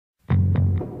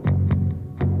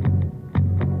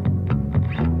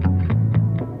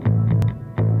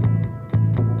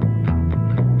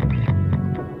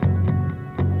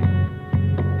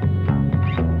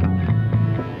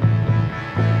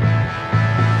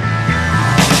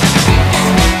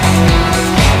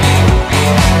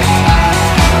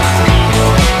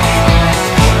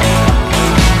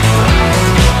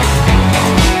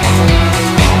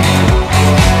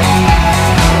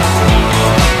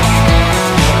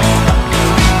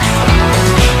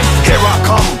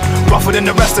rougher than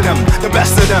the rest of them, the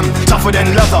best of them, tougher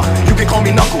than leather. You can call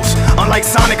me Knuckles. Unlike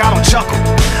Sonic, I don't chuckle.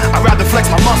 I'd rather flex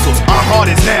my muscles. I'm hard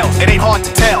as nails. It ain't hard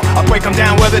to tell. I break them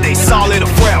down whether they solid or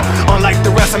frail. Unlike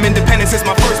the rest, I'm independent since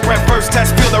my first breath. First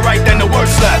test, feel the right, then the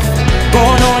worst left.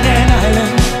 Born on an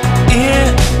island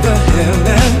in the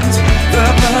heavens, the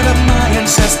blood of my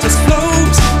ancestors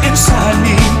flows inside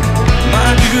me.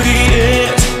 My duty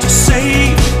is to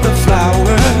save the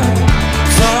flower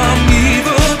from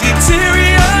evil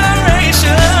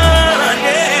deterioration.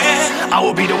 Yeah. I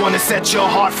will be the one to set your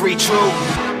heart free, true.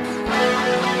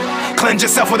 Cleanse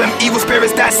yourself of them evil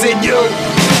spirits that's in you.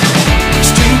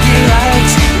 Streaky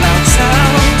lights, loud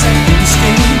sounds, and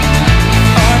instinct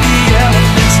are the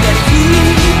elements that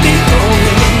keep me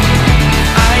going.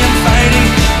 I am fighting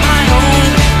my own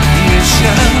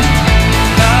mission.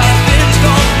 Nothing's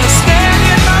gonna stand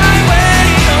in my way.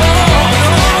 No,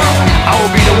 no. I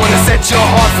will be the one to set your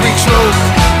heart free, true.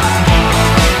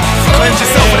 Cleanse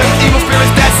yourself of them evil spirits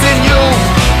that's in you.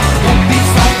 Won't be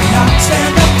frightened, I'll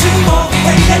stand up to all the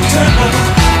pain and turmoil.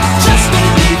 Just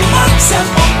believe in myself,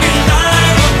 won't rely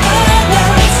on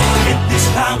others. Get this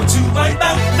power to wipe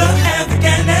out the havoc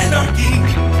and anarchy.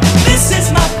 This is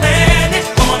my planet,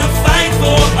 gonna fight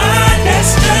for my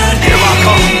destiny. Here I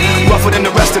come, rougher than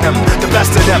the rest of them, the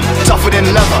best of them, tougher than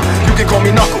leather. You can call me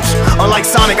Knuckles. Unlike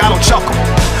Sonic, I don't chuckle.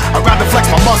 I'd rather flex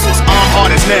my muscles. I'm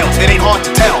hard as nails. It ain't hard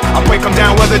to tell. I break them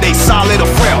down whether they solid or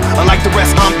frail. Unlike the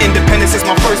rest, I'm independent since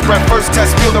my first breath. First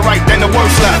test, feel the right, then the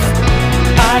worst left.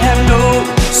 I have no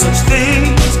such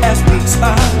things as weak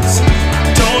spots.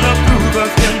 Don't approve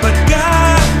of him, but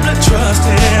gotta trust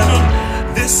him.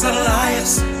 This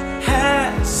alliance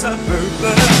has a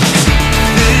purpose.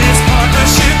 This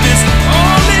partnership is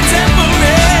only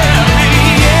temporary.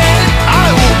 Yeah. I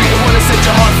will be the one to set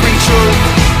your heart free, true.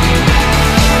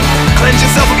 Cleanse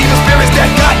yourself of evil spirits that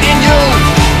got in you.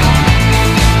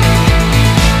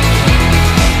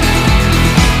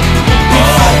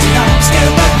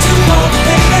 Stand up to all the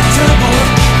pain and turmoil.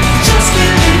 Just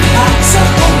believe in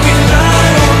myself, won't rely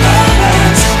on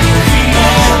others. We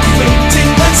all be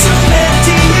waiting when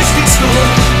serenity is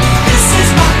restored. This is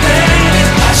my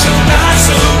planet, I shall not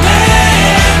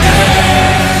surrender.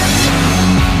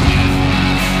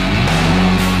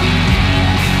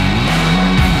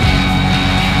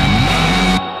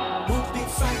 Won't be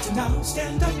frightened, I'll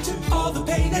stand up to all the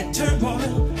pain and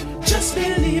turmoil. Just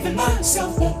believe in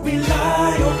myself, won't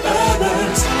rely on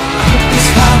others. I hope this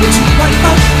power to wipe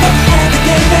out the havoc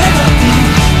and enemy.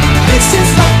 This is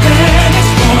my